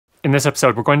In this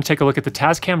episode, we're going to take a look at the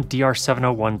Tascam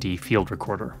DR-701D field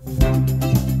recorder.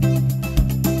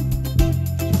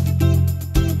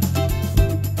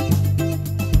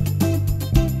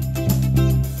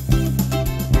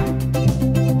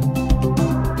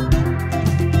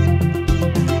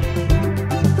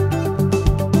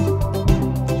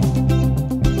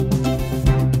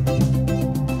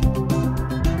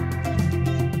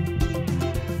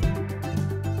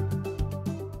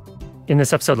 In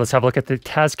this episode, let's have a look at the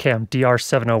Tascam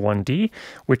DR-701D,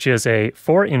 which is a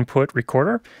 4-input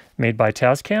recorder made by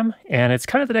Tascam, and it's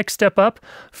kind of the next step up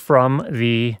from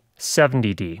the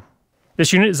 70D.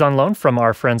 This unit is on loan from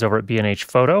our friends over at B&H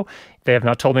Photo. They have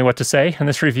not told me what to say in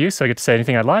this review, so I get to say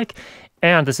anything I like.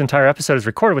 And this entire episode is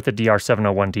recorded with the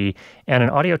DR-701D and an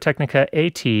Audio-Technica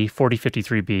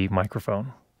AT4053B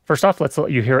microphone. First off, let's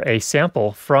let you hear a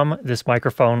sample from this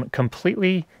microphone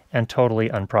completely and totally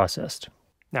unprocessed.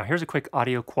 Now here's a quick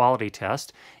audio quality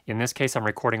test. In this case, I'm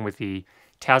recording with the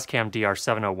Tascam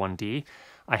DR-701D.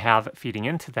 I have feeding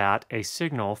into that a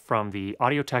signal from the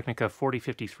Audio-Technica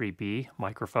 4053B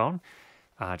microphone,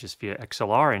 just via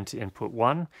XLR into input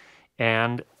 1.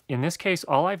 And in this case,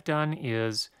 all I've done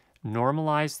is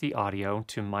normalize the audio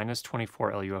to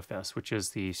 -24 LUFS, which is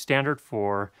the standard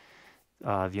for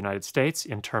the United States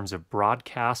in terms of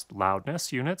broadcast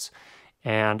loudness units.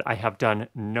 And I have done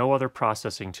no other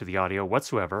processing to the audio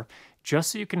whatsoever, just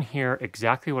so you can hear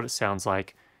exactly what it sounds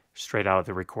like straight out of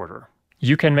the recorder.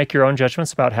 You can make your own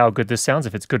judgments about how good this sounds,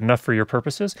 if it's good enough for your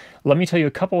purposes. Let me tell you a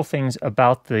couple of things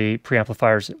about the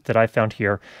preamplifiers that I found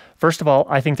here. First of all,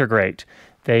 I think they're great.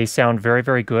 They sound very,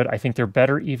 very good. I think they're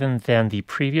better even than the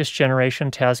previous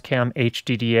generation Tascam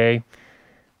HDDA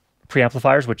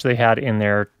preamplifiers, which they had in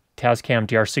their Tascam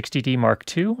DR-60D Mark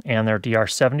II and their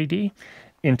DR-70D.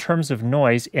 In terms of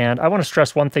noise, and I want to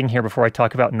stress one thing here before I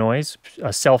talk about noise,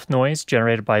 self-noise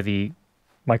generated by the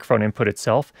microphone input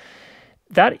itself.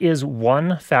 That is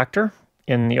one factor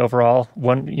in the overall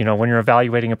when you're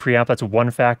evaluating a preamp, that's one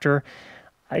factor.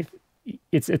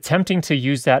 It's tempting to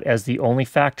use that as the only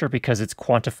factor because it's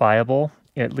quantifiable,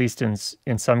 at least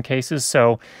in some cases.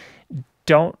 So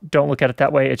don't look at it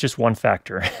that way. It's just one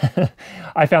factor.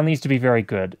 I found these to be very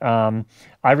good.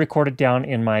 I recorded down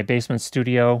in my basement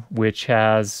studio, which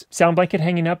has sound blanket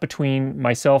hanging up between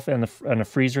myself and a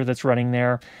freezer that's running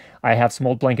there. I have some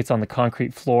old blankets on the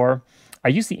concrete floor. I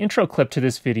used the intro clip to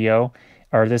this video,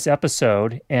 or this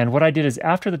episode, and what I did is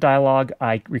after the dialogue,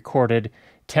 I recorded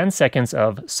 10 seconds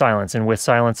of silence, and with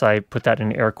silence, I put that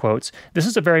in air quotes. This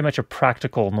is very much a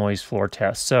practical noise floor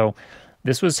test. So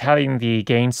this was having the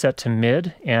gain set to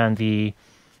mid and the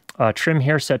trim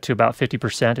here set to about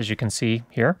 50%, as you can see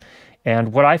here.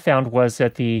 And what I found was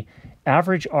that the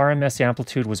average RMS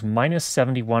amplitude was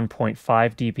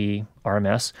 -71.5 dB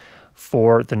RMS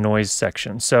for the noise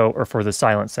section, or for the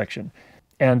silent section.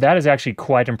 And that is actually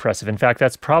quite impressive. In fact,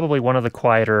 that's probably one of the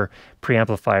quieter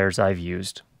preamplifiers I've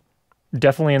used.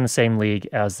 Definitely in the same league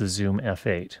as the Zoom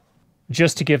F8.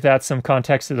 Just to give that some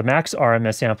context, the max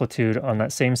RMS amplitude on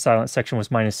that same silent section was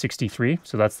 -63,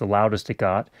 so that's the loudest it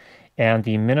got. And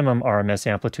the minimum RMS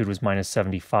amplitude was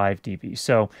 -75 dB.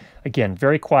 So again,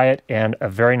 very quiet and a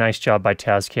very nice job by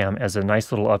Tascam as a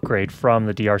nice little upgrade from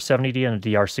the DR-70D and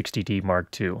the DR-60D Mark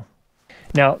II.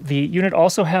 Now, the unit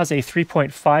also has a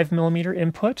 3.5mm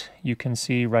input. You can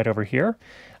see right over here.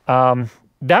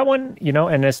 That one,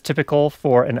 and as typical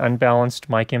for an unbalanced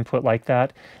mic input like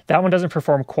that, that one doesn't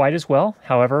perform quite as well.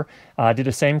 However, did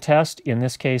the same test, in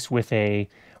this case with a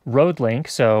Rode Link,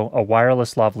 so a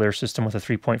wireless lavalier system with a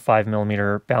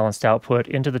 3.5mm balanced output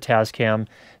into the Tascam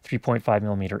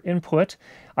 3.5mm input.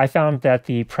 I found that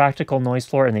the practical noise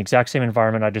floor in the exact same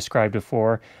environment I described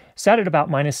before sat at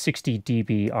about -60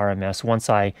 dB RMS once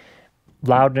I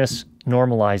loudness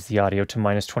normalized the audio to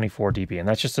 -24 dB. And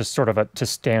that's just to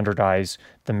standardize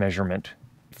the measurement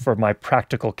for my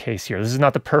practical case here. This is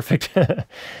not the perfect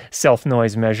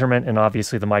self-noise measurement, and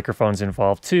obviously the microphone's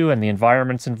involved too, and the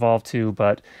environment's involved too,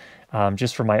 but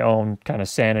just for my own kind of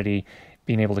sanity,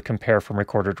 being able to compare from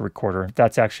recorder to recorder,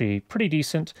 that's actually pretty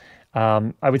decent.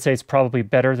 I would say it's probably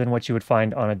better than what you would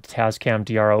find on a Tascam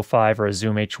DR-05 or a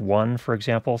Zoom H1, for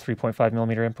example,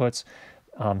 3.5mm inputs.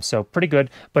 So pretty good,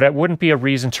 but it wouldn't be a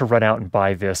reason to run out and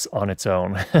buy this on its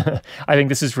own. I think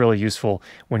this is really useful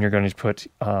when you're going to put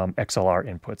XLR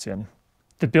inputs in.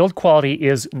 The build quality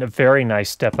is a very nice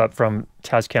step up from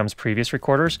Tascam's previous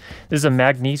recorders. This is a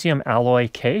magnesium alloy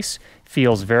case,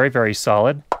 feels very, very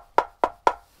solid.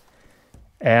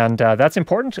 And that's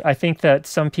important. I think that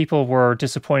some people were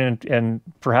disappointed and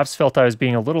perhaps felt I was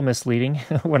being a little misleading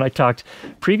when I talked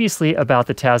previously about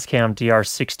the Tascam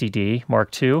DR-60D Mark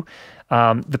II.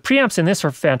 The preamps in this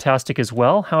are fantastic as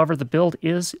well. However, the build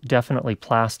is definitely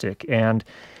plastic. And,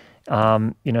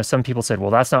 some people said,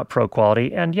 well, that's not pro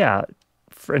quality. And yeah,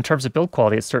 in terms of build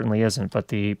quality, it certainly isn't, but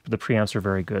the preamps are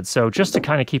very good. So just to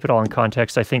kind of keep it all in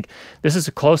context, I think this is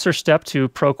a closer step to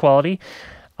pro quality.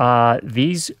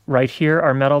 These right here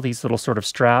are metal, these little sort of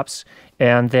straps,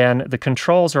 and then the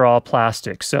controls are all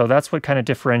plastic. So that's what kind of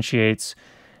differentiates,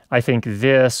 I think,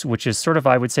 this, which is sort of,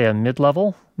 I would say, a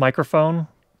mid-level microphone,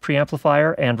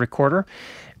 preamplifier, and recorder,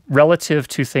 relative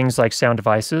to things like Sound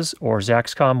Devices or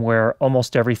Zaxcom, where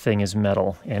almost everything is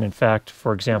metal. And in fact,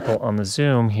 for example, on the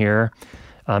Zoom here,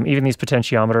 even these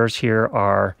potentiometers here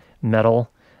are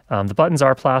metal. The buttons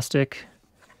are plastic.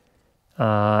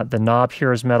 The knob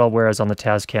here is metal, whereas on the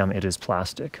Tascam it is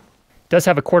plastic. It does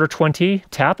have a 1/4-20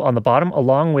 tap on the bottom,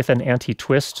 along with an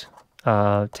anti-twist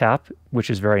tap, which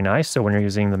is very nice. So when you're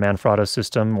using the Manfrotto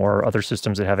system or other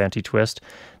systems that have anti-twist,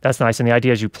 that's nice. And the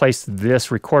idea is you place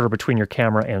this recorder between your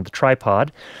camera and the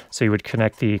tripod. So you would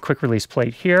connect the quick release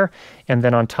plate here, and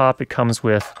then on top it comes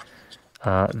with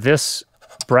this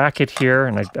bracket here,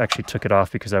 and I actually took it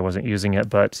off because I wasn't using it,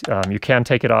 but you can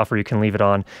take it off or you can leave it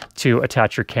on to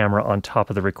attach your camera on top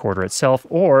of the recorder itself,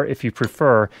 or if you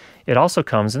prefer, it also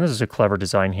comes, and this is a clever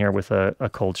design here, with a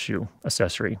cold shoe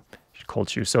accessory, cold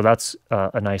shoe. So that's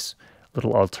a nice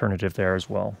little alternative there as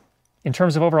well. In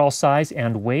terms of overall size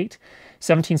and weight,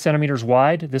 17 centimeters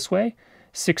wide this way,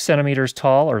 6 centimeters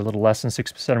tall, or a little less than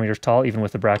 6 centimeters tall, even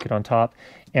with the bracket on top.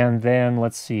 And then,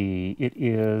 let's see, it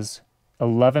is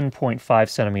 11.5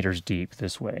 centimeters deep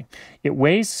this way. It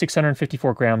weighs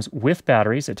 654 grams with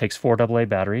batteries. It takes 4 AA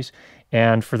batteries.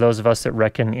 And for those of us that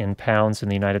reckon in pounds in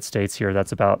the United States here,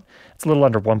 it's a little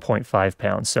under 1.5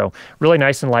 pounds. So really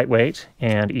nice and lightweight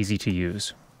and easy to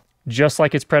use. Just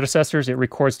like its predecessors, it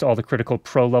records to all the critical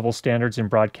pro level standards in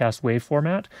broadcast wave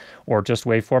format, or just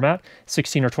wave format,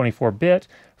 16 or 24-bit,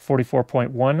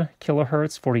 44.1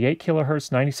 kilohertz, 48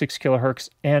 kilohertz, 96 kilohertz,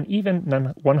 and even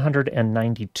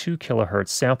 192 kilohertz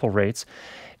sample rates.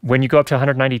 When you go up to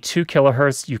 192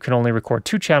 kilohertz, you can only record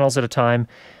 2 channels at a time.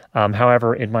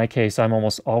 However, in my case, I'm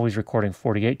almost always recording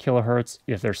 48 kilohertz.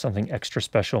 If there's something extra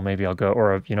special, maybe I'll go,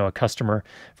 or a customer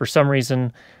for some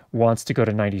reason wants to go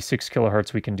to 96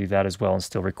 kilohertz, we can do that as well and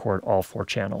still record all 4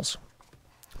 channels.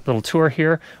 Little tour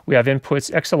here. We have inputs,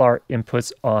 XLR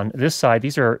inputs on this side.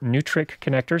 These are Nutric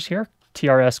connectors here,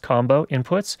 TRS combo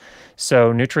inputs.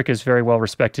 So Nutric is very well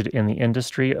respected in the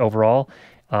industry overall.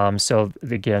 So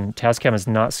again, Tascam has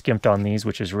not skimped on these,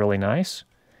 which is really nice.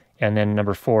 And then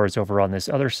number 4 is over on this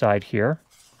other side here.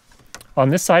 On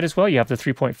this side as well, you have the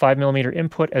 3.5 millimeter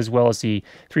input, as well as the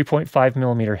 3.5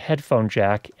 millimeter headphone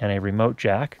jack and a remote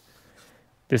jack.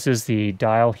 This is the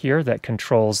dial here that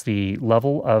controls the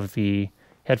level of the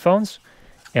headphones.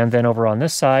 And then over on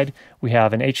this side, we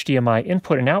have an HDMI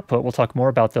input and output. We'll talk more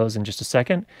about those in just a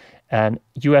second. An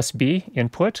USB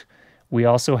input. We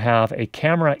also have a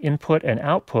camera input and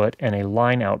output and a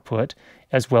line output,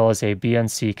 as well as a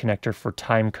BNC connector for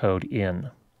timecode in.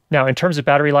 Now, in terms of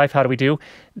battery life, how do we do?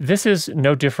 This is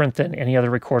no different than any other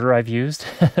recorder I've used,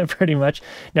 pretty much.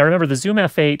 Now, remember, the Zoom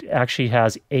F8 actually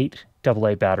has 8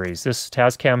 AA batteries. This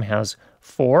Tascam has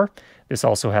 4. This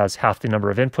also has half the number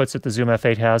of inputs that the Zoom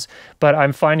F8 has, but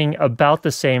I'm finding about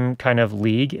the same kind of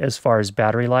league as far as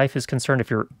battery life is concerned if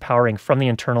you're powering from the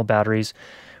internal batteries.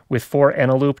 With 4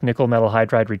 Eneloop nickel metal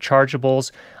hydride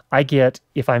rechargeables, I get,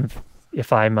 if I'm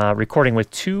recording with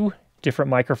 2 different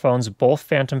microphones, both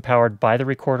phantom powered by the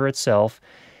recorder itself,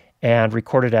 and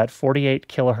recorded at 48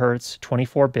 kilohertz,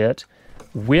 24-bit,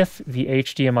 with the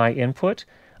HDMI input,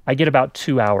 I get about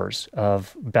 2 hours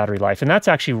of battery life. And that's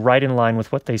actually right in line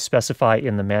with what they specify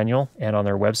in the manual and on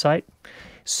their website.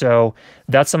 So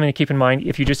that's something to keep in mind.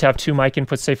 If you just have 2 mic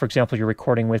inputs, say, for example, you're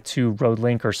recording with 2 Rode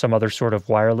Link or some other sort of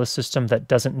wireless system that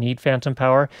doesn't need phantom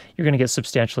power, you're going to get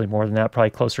substantially more than that,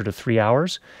 probably closer to 3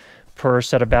 hours per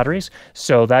set of batteries.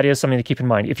 So that is something to keep in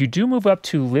mind. If you do move up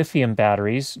to lithium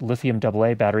batteries, lithium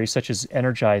AA batteries, such as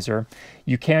Energizer,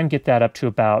 you can get that up to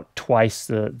about twice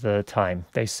the time,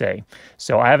 they say.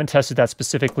 So I haven't tested that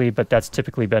specifically, but that's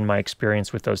typically been my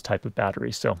experience with those type of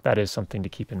batteries. So that is something to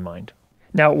keep in mind.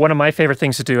 Now, one of my favorite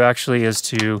things to do actually is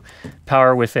to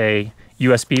power with a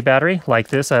USB battery like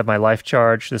this. I have my Life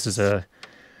Charge. This is a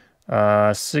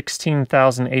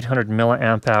 16,800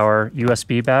 milliamp hour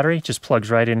USB battery. Just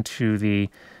plugs right into the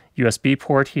USB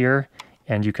port here,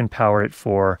 and you can power it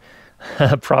for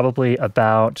probably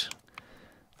about,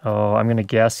 I'm going to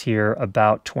guess here,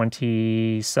 about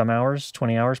 20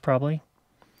 hours probably.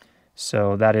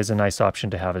 So that is a nice option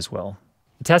to have as well.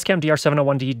 The Tascam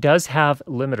DR-701D does have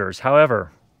limiters.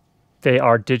 However, they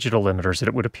are digital limiters,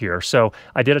 it would appear. So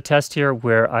I did a test here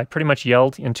where I pretty much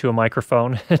yelled into a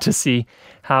microphone to see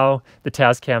how the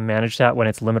Tascam managed that when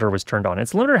its limiter was turned on.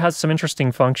 Its limiter has some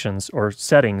interesting functions or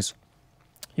settings.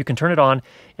 You can turn it on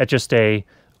at just a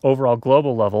overall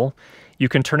global level. You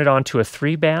can turn it on to a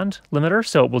 3-band limiter,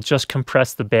 so it will just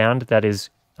compress the band that is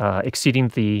exceeding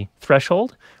the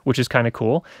threshold, which is kind of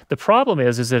cool. The problem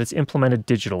is that it's implemented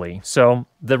digitally. So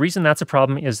the reason that's a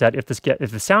problem is that if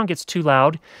the sound gets too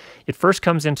loud, it first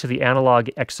comes into the analog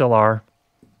XLR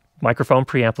microphone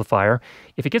preamplifier.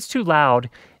 If it gets too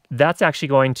loud, that's actually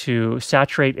going to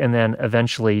saturate and then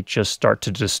eventually just start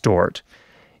to distort.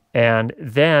 And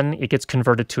then it gets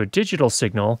converted to a digital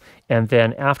signal, and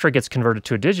then after it gets converted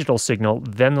to a digital signal,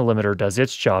 then the limiter does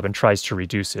its job and tries to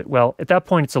reduce it. Well, at that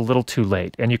point, it's a little too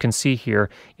late. And you can see here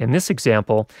in this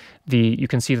example, you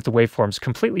can see that the waveform's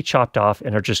completely chopped off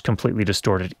and are just completely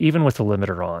distorted, even with the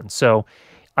limiter on. So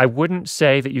I wouldn't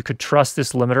say that you could trust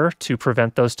this limiter to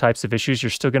prevent those types of issues. You're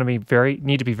still going to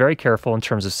need to be very careful in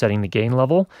terms of setting the gain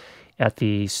level at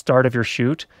the start of your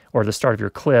shoot or the start of your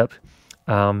clip.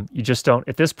 You just don't,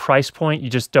 at this price point, you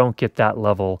just don't get that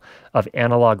level of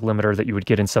analog limiter that you would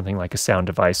get in something like a Sound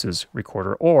Devices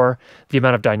recorder, or the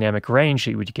amount of dynamic range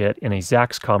that you would get in a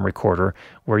Zaxcom recorder,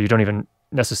 where you don't even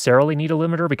necessarily need a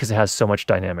limiter because it has so much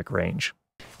dynamic range.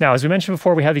 Now, as we mentioned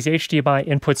before, we have these HDMI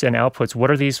inputs and outputs.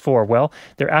 What are these for? Well,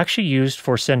 they're actually used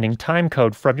for sending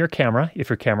timecode from your camera, if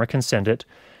your camera can send it,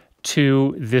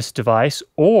 to this device,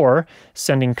 or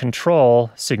sending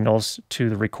control signals to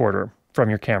the recorder from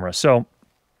your camera. So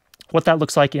what that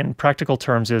looks like in practical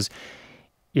terms is,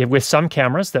 with some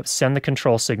cameras that send the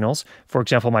control signals, for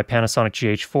example, my Panasonic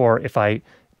GH4, if I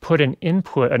put an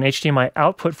HDMI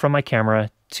output from my camera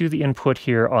to the input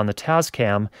here on the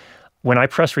Tascam, when I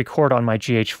press record on my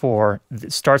GH4,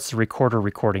 it starts the recorder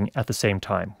recording at the same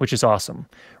time, which is awesome.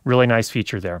 Really nice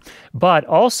feature there. But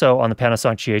also on the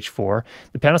Panasonic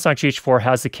GH4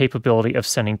 has the capability of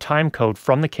sending timecode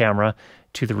from the camera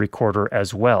to the recorder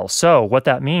as well. So what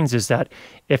that means is that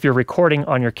if you're recording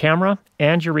on your camera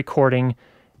and you're recording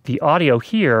the audio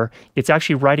here, it's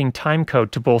actually writing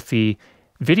timecode to both the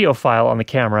video file on the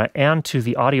camera and to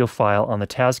the audio file on the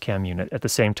Tascam unit at the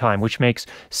same time, which makes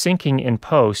syncing in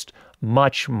post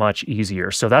much, much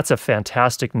easier. So that's a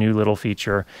fantastic new little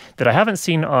feature that I haven't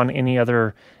seen on any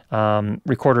other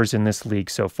recorders in this league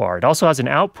so far. It also has an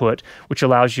output, which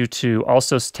allows you to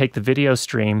also take the video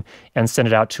stream and send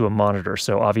it out to a monitor.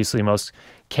 So obviously most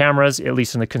cameras, at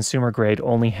least in the consumer grade,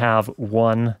 only have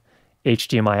one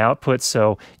HDMI output,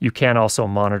 so you can also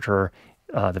monitor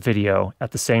the video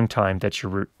at the same time that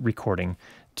you're recording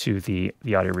to the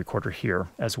audio recorder here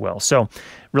as well. So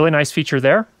really nice feature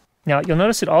there. Now, you'll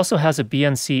notice it also has a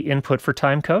BNC input for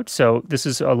timecode. So this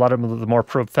is a lot of the more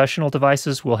professional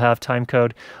devices will have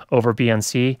timecode over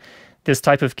BNC, this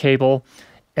type of cable.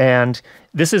 And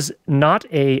this is not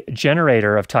a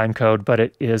generator of timecode, but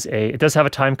it does have a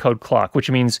timecode clock,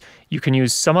 which means you can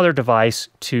use some other device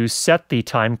to set the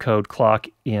timecode clock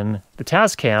in the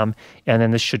Tascam, and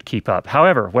then this should keep up.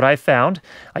 However, what I found,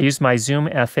 I used my Zoom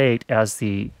F8 as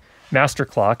the master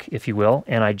clock, if you will,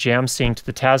 and I jam synced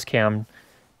the Tascam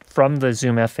from the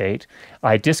Zoom F8.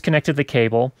 I disconnected the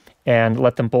cable and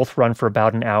let them both run for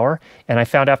about an hour. And I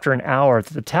found after an hour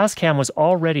that the Tascam was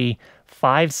already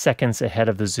 5 seconds ahead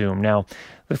of the Zoom. Now,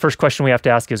 the first question we have to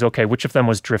ask is, okay, which of them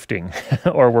was drifting?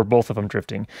 Or were both of them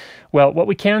drifting? Well, what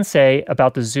we can say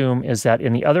about the Zoom is that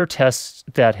in the other tests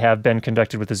that have been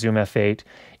conducted with the Zoom F8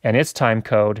 and its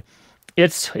timecode,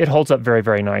 it holds up very,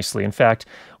 very nicely. In fact,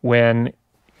 when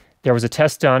there was a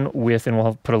test done with, and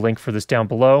we'll put a link for this down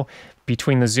below,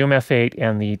 between the Zoom F8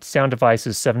 and the Sound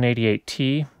Devices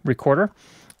 788T recorder,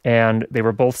 and they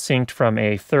were both synced from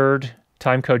a third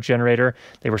timecode generator.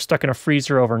 They were stuck in a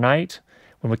freezer overnight.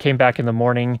 When we came back in the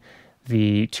morning,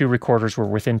 the two recorders were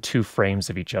within 2 frames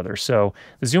of each other. So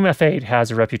the Zoom F8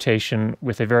 has a reputation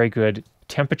with a very good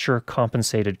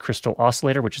temperature-compensated crystal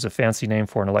oscillator, which is a fancy name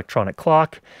for an electronic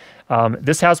clock.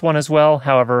 This has one as well.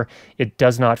 However, it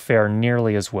does not fare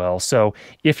nearly as well. So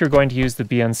if you're going to use the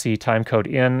BNC timecode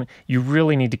in, you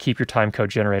really need to keep your timecode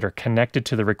generator connected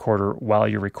to the recorder while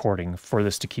you're recording for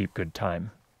this to keep good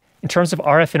time. In terms of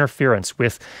RF interference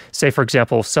with, say, for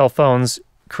example, cell phones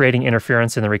creating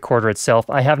interference in the recorder itself,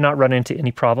 I have not run into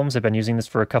any problems. I've been using this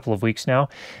for a couple of weeks now.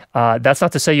 That's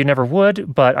not to say you never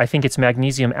would, but I think its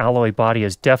magnesium alloy body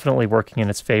is definitely working in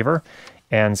its favor.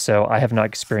 And so I have not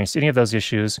experienced any of those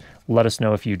issues. Let us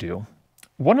know if you do.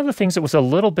 One of the things that was a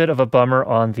little bit of a bummer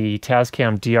on the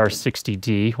Tascam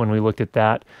DR-60D when we looked at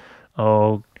that,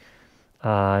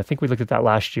 I think we looked at that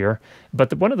last year.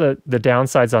 But one of the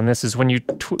downsides on this is when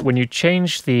you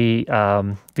change the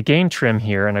gain trim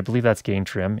here, and I believe that's gain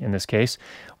trim in this case,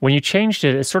 when you changed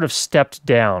it, it sort of stepped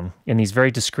down in these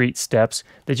very discrete steps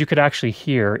that you could actually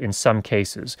hear in some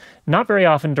cases. Not very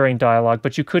often during dialogue,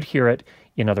 but you could hear it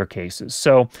in other cases.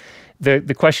 So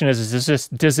the question is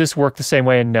does this work the same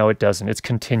way? And no, it doesn't. It's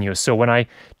continuous. So when I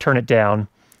turn it down,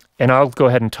 and I'll go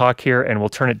ahead and talk here, and we'll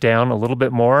turn it down a little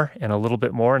bit more, and a little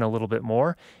bit more, and a little bit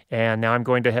more. And now I'm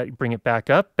going to bring it back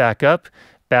up, back up,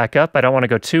 back up. I don't want to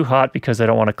go too hot because I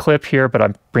don't want to clip here, but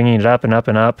I'm bringing it up and up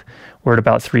and up. We're at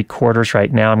about 3/4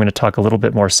 right now. I'm going to talk a little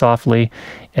bit more softly,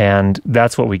 and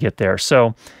that's what we get there.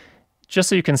 So just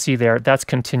so you can see there, that's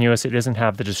continuous. It doesn't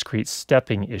have the discrete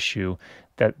stepping issue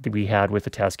that we had with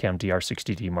the Tascam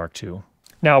DR-60D Mark II.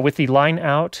 Now with the line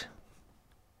out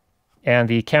and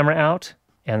the camera out,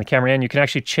 and the camera in, you can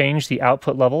actually change the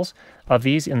output levels of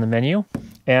these in the menu.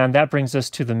 And that brings us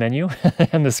to the menu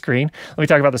and the screen. Let me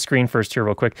talk about the screen first here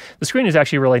real quick. The screen is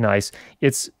actually really nice.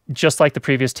 It's just like the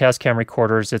previous Tascam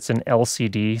recorders. It's an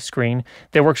LCD screen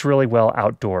that works really well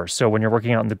outdoors. So when you're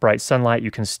working out in the bright sunlight, you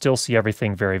can still see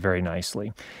everything very, very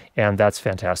nicely. And that's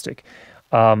fantastic.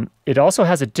 It also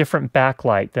has a different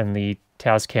backlight than the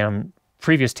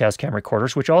previous Tascam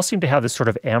recorders, which all seem to have this sort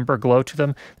of amber glow to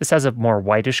them. This has a more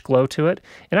whitish glow to it,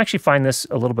 and I actually find this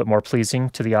a little bit more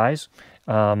pleasing to the eyes.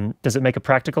 Does it make a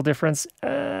practical difference?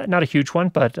 Not a huge one,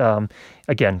 but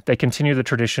again, they continue the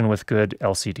tradition with good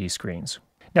LCD screens.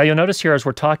 Now you'll notice here as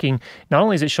we're talking, not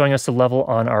only is it showing us the level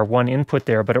on our one input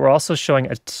there, but we're also showing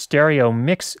a stereo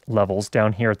mix levels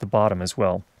down here at the bottom as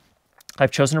well. I've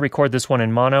chosen to record this one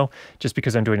in mono just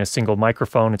because I'm doing a single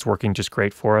microphone. It's working just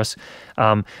great for us.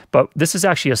 But this is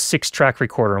actually a 6-track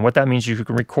recorder, and what that means, you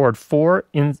can record 4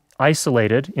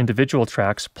 isolated individual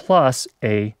tracks plus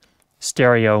a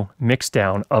stereo mix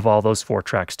down of all those 4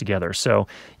 tracks together. So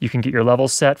you can get your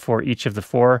levels set for each of the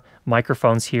 4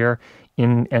 microphones here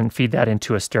and feed that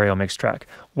into a stereo mix track.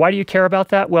 Why do you care about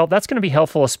that? Well, that's going to be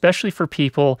helpful, especially for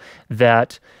people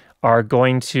that have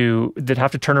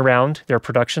to turn around their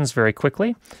productions very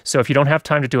quickly. So if you don't have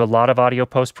time to do a lot of audio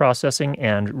post-processing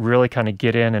and really kind of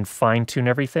get in and fine-tune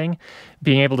everything,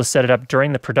 being able to set it up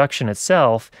during the production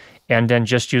itself and then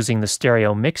just using the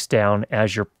stereo mix down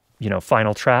as your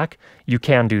final track, you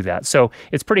can do that. So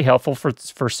it's pretty helpful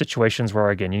for situations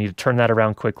where, again, you need to turn that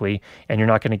around quickly and you're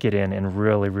not going to get in and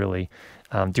really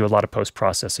do a lot of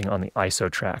post-processing on the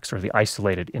ISO tracks or the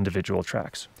isolated individual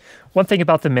tracks. One thing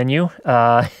about the menu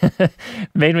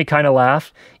made me kind of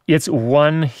laugh. It's like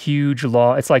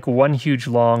one huge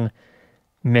long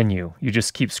menu. You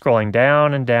just keep scrolling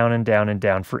down and down and down and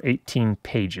down for 18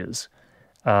 pages.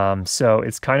 So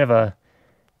it's kind of a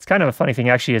funny thing.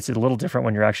 Actually, it's a little different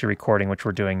when you're actually recording, which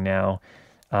we're doing now.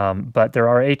 But there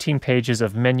are 18 pages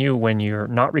of menu when you're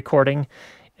not recording.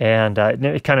 And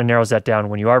it kind of narrows that down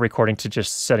when you are recording to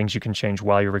just settings you can change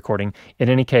while you're recording. In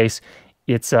any case,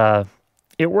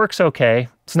 it works okay.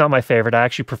 It's not my favorite. I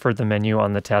actually preferred the menu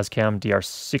on the Tascam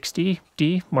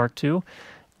DR-60D Mark II,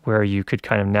 where you could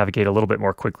kind of navigate a little bit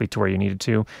more quickly to where you needed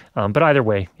to. But either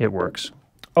way, it works.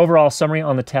 Overall summary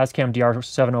on the Tascam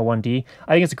DR-701D,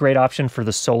 I think it's a great option for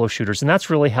the solo shooters. And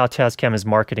that's really how Tascam is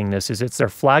marketing this, is it's their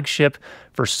flagship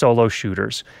for solo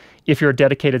shooters. If you're a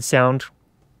dedicated sound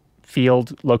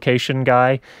field location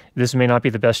guy, this may not be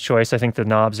the best choice. I think the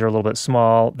knobs are a little bit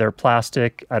small. They're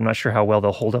plastic. I'm not sure how well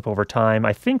they'll hold up over time.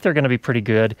 I think they're going to be pretty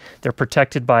good. They're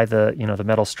protected by the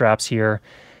metal straps here.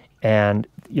 And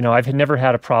I've never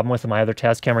had a problem with my other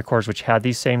Tascam recorders which had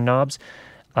these same knobs.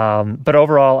 But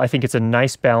overall, I think it's a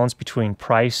nice balance between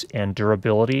price and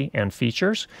durability and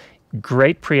features.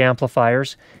 Great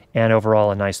preamplifiers, and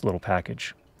overall a nice little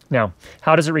package. Now,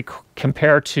 how does it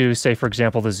compare to, say, for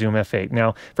example, the Zoom F8?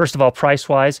 Now, first of all,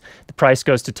 price-wise, the price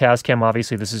goes to Tascam.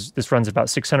 Obviously, this runs about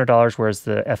 $600, whereas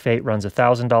the F8 runs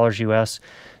 $1,000 US.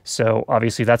 So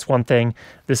obviously, that's one thing.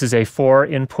 This is a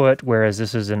 4-input, whereas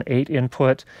this is an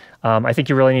 8-input. I think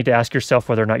you really need to ask yourself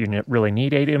whether or not you really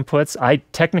need 8 inputs.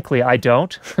 Technically, I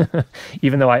don't,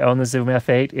 even though I own the Zoom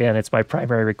F8 and it's my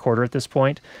primary recorder at this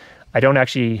point. I don't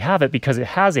actually have it because it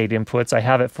has 8 inputs. I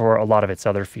have it for a lot of its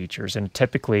other features. And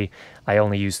typically, I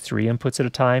only use 3 inputs at a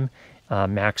time,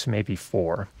 max maybe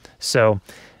 4. So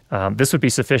this would be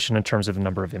sufficient in terms of the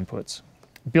number of inputs.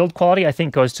 Build quality, I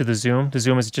think, goes to the Zoom. The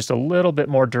Zoom is just a little bit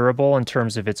more durable in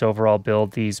terms of its overall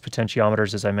build. These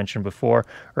potentiometers, as I mentioned before,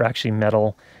 are actually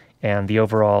metal. And the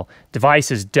overall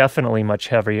device is definitely much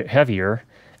heavier.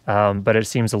 But it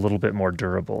seems a little bit more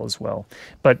durable as well.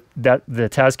 But the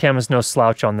Tascam is no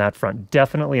slouch on that front.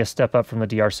 Definitely a step up from the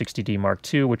DR-60D Mark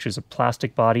II, which is a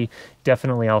plastic body.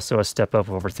 Definitely also a step up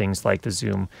over things like the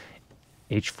Zoom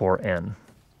H4n.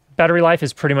 Battery life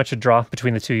is pretty much a draw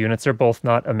between the two units. They're both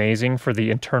not amazing for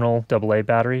the internal AA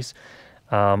batteries.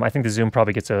 I think the Zoom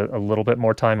probably gets a little bit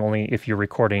more time, only if you're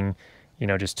recording,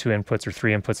 just 2 inputs or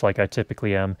 3 inputs like I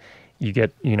typically am. You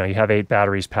get, you have 8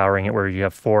 batteries powering it where you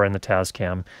have 4 in the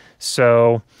Tascam.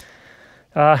 So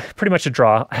pretty much a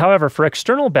draw. However, for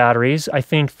external batteries, I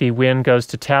think the win goes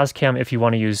to Tascam if you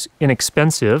want to use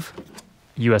inexpensive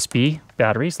USB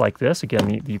batteries like this.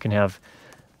 Again, you can have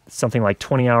something like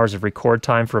 20 hours of record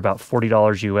time for about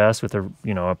 $40 US with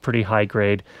a pretty high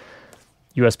grade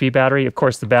USB battery. Of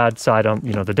course, the bad side on,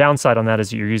 the downside on that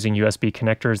is that you're using USB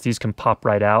connectors. These can pop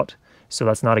right out, so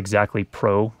that's not exactly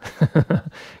pro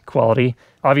quality.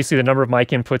 Obviously, the number of mic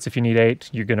inputs, if you need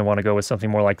 8, you're going to want to go with something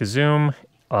more like the Zoom.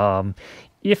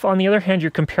 If, on the other hand,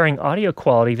 you're comparing audio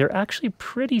quality, they're actually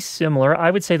pretty similar.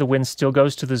 I would say the win still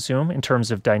goes to the Zoom in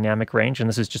terms of dynamic range, and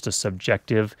this is just a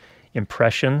subjective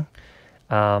impression.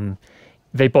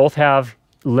 They both have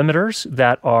limiters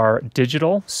that are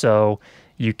digital, so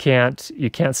you can't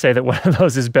say that one of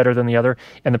those is better than the other.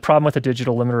 And the problem with a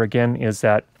digital limiter, again, is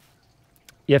that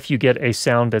if you get a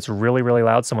sound that's really, really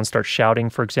loud, someone starts shouting,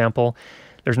 for example,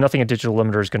 there's nothing a digital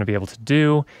limiter is going to be able to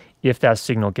do if that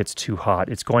signal gets too hot.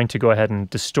 It's going to go ahead and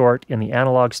distort in the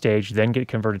analog stage, then get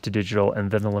converted to digital,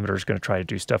 and then the limiter is going to try to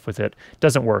do stuff with it.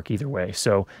 Doesn't work either way,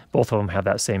 so both of them have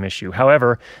that same issue.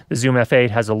 However, the Zoom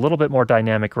F8 has a little bit more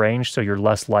dynamic range, so you're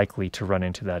less likely to run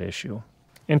into that issue.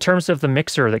 In terms of the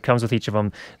mixer that comes with each of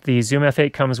them, the Zoom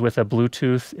F8 comes with a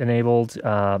Bluetooth-enabled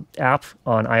app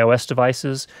on iOS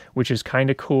devices, which is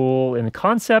kind of cool in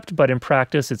concept, but in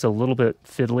practice it's a little bit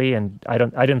fiddly, and I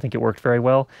didn't think it worked very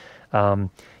well.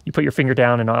 You put your finger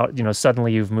down and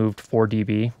suddenly you've moved 4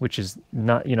 dB, which is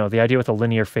not, the idea with a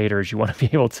linear fader is you want to be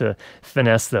able to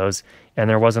finesse those, and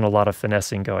there wasn't a lot of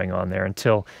finessing going on there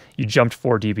until you jumped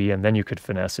 4 dB and then you could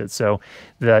finesse it. So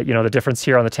the difference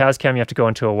here on the Tascam, you have to go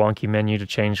into a wonky menu to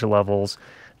change the levels,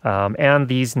 and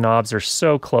these knobs are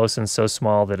so close and so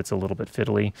small that it's a little bit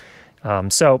fiddly.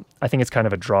 So I think it's kind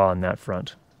of a draw on that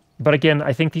front. But again,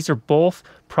 I think these are both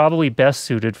probably best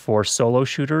suited for solo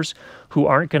shooters who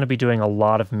aren't going to be doing a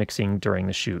lot of mixing during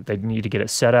the shoot. They need to get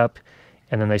it set up,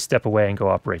 and then they step away and go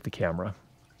operate the camera.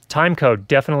 Timecode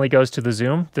definitely goes to the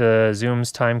Zoom. The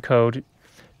Zoom's timecode,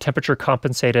 temperature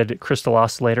compensated crystal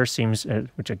oscillator, seems,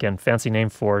 which again, fancy name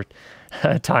for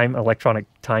electronic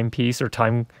timepiece or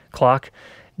time clock,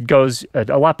 goes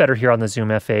a lot better here on the Zoom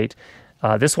F8.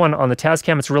 This one on the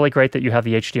Tascam, it's really great that you have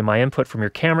the HDMI input from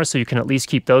your camera, so you can at least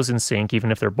keep those in sync,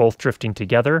 even if they're both drifting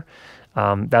together.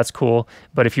 That's cool.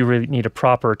 But if you really need a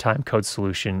proper timecode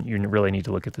solution, you really need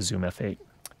to look at the Zoom F8.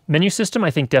 Menu system,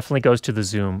 I think, definitely goes to the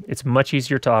Zoom. It's much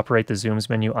easier to operate the Zoom's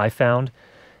menu, I found.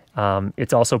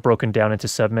 It's also broken down into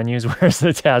submenus, whereas the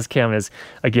Tascam is,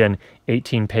 again,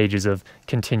 18 pages of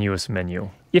continuous menu.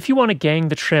 If you want to gang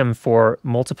the trim for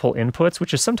multiple inputs,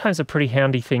 which is sometimes a pretty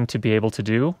handy thing to be able to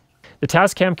do, the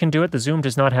Tascam can do it. The Zoom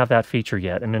does not have that feature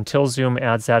yet, and until Zoom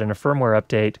adds that in a firmware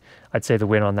update, I'd say the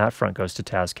win on that front goes to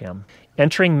Tascam.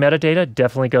 Entering metadata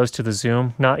definitely goes to the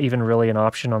Zoom, not even really an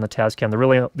option on the Tascam.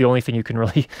 The only thing you can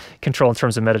really control in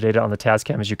terms of metadata on the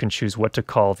Tascam is you can choose what to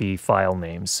call the file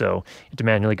names, so you have to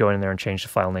manually go in there and change the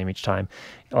file name each time.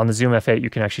 On the Zoom F8,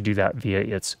 you can actually do that via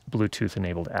its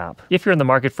Bluetooth-enabled app. If you're in the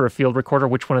market for a field recorder,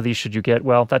 which one of these should you get?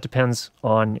 Well, that depends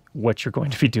on what you're going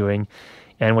to be doing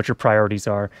and what your priorities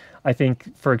are. I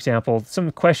think, for example, some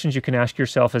questions you can ask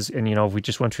yourself is, and we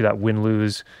just went through that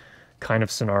win-lose kind of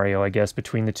scenario, I guess,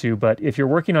 between the two. But if you're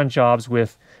working on jobs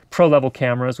with pro-level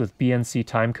cameras with BNC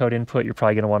timecode input, you're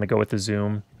probably going to want to go with the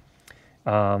Zoom.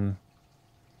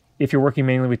 If you're working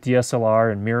mainly with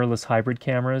DSLR and mirrorless hybrid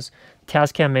cameras,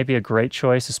 Tascam may be a great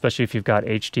choice, especially if you've got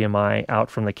HDMI out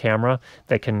from the camera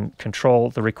that can control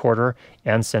the recorder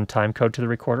and send timecode to the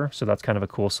recorder. So that's kind of a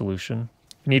cool solution.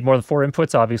 If you need more than 4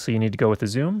 inputs, obviously you need to go with the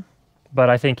Zoom. But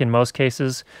I think in most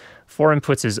cases, 4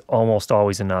 inputs is almost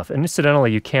always enough. And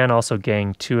incidentally, you can also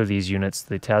gang 2 of these units,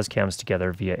 the Tascams,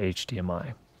 together via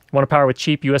HDMI. Want to power with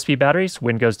cheap USB batteries?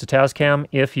 Win goes to Tascam.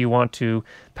 If you want to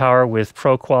power with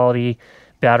pro quality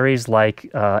batteries like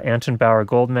Anton Bauer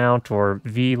Gold Mount or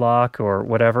V-Lock or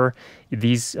whatever,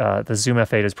 the Zoom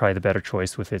F8 is probably the better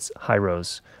choice with its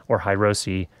HiROS or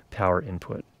HiROSI power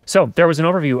input. So there was an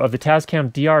overview of the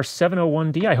Tascam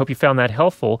DR-701D. I hope you found that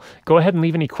helpful. Go ahead and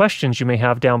leave any questions you may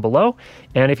have down below.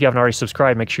 And if you haven't already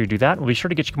subscribed, make sure you do that. We'll be sure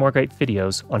to get you more great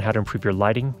videos on how to improve your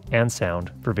lighting and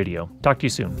sound for video. Talk to you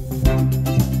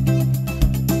soon.